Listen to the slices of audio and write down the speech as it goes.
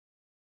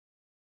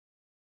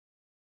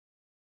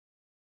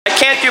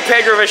can't do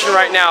PedroVision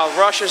right now.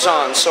 Rush is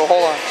on, so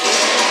hold on.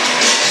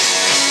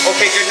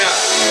 Okay, good enough.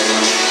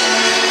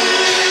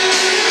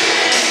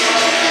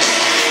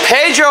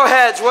 Pedro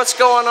heads, what's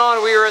going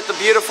on? We are at the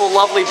beautiful,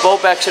 lovely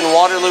Bobex in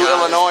Waterloo,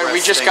 Illinois.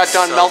 We just got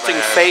done melting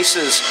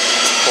faces.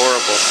 It's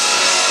horrible.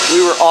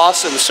 We were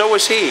awesome. So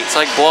was he. It's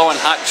like blowing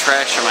hot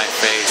trash in my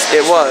face.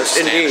 It was,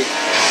 indeed.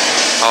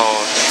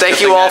 Oh, thank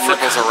you all for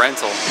a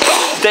rental.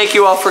 Thank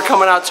you all for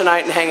coming out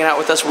tonight and hanging out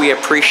with us. We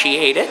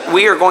appreciate it.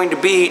 We are going to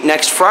be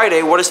next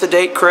Friday. What is the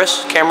date,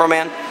 Chris,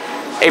 cameraman?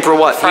 April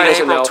what? Friday,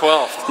 April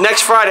 12th.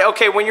 Next Friday.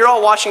 Okay, when you're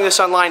all watching this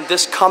online,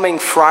 this coming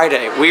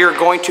Friday, we are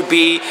going to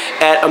be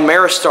at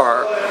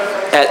Ameristar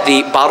at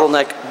the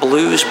Bottleneck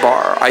Blues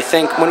Bar. I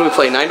think, when do we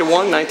play? 9 to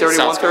 1? 9:30,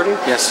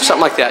 1:30? Yes.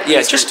 Something like that.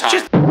 Yeah,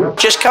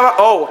 just come out.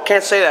 Oh,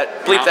 can't say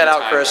that. Bleep that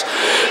out, Chris.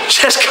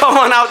 Just come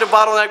on out to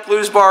Bottleneck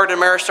Blues Bar at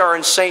Ameristar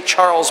in St.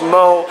 Charles,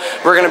 Mo.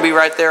 We're going to be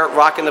right there,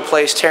 rocking the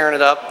place, tearing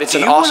it up. It's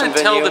an awesome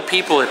venue. Do you want to tell the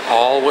people at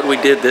all what we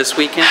did this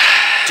weekend?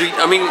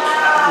 I mean,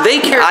 they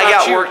care about you. I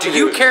got work to do. Do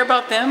you care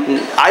about them?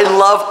 I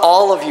love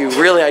all of you,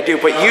 really I do.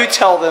 But you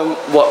tell them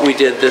what we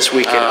did this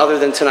weekend, other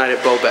than tonight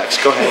at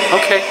Bobex. Go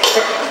ahead. Okay.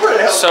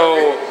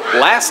 So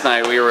last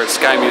night we were at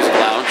Sky Music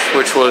Lounge,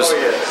 which was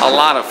a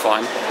lot of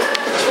fun.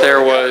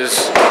 There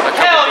was a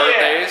couple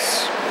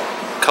birthdays,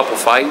 a couple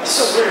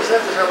fights,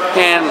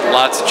 and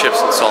lots of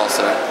chips and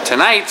salsa.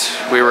 Tonight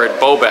we were at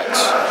Bobex,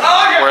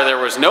 where there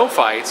was no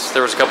fights.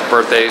 There was a couple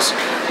birthdays,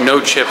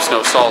 no chips,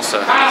 no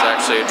salsa. It was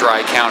actually a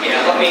dry county.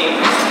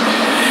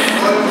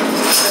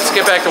 Let's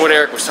get back to what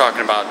Eric was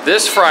talking about.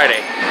 This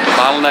Friday,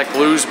 Bottleneck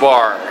Blues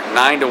Bar,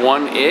 9 to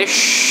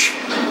 1-ish.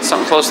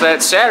 Something close to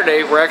that.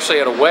 Saturday, we're actually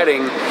at a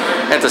wedding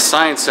at the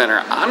Science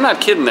Center. I'm not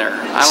kidding there.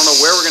 I don't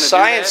know where we're going to do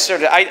that. Science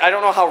Center. I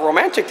don't know how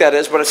romantic that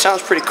is, but it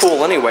sounds pretty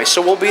cool anyway,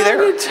 so we'll be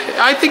there.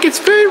 I think it's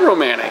very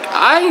romantic.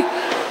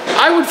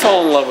 I would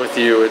fall in love with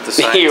you at the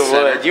Science Center. You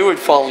would. You would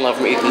fall in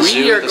love with me at the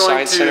zoo, at the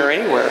Science Center,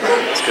 anywhere.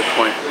 That's a good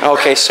point.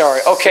 Okay,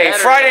 sorry. Okay,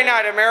 Saturday. Friday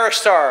night at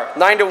Ameristar,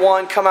 9 to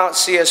 1. Come out and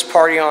see us,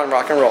 party on,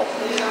 rock and roll.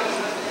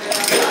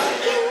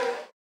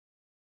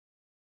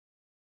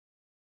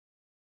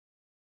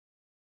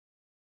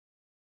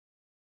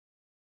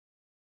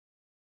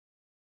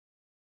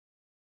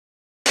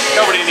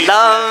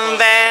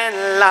 Love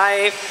and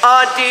life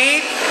are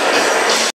deep.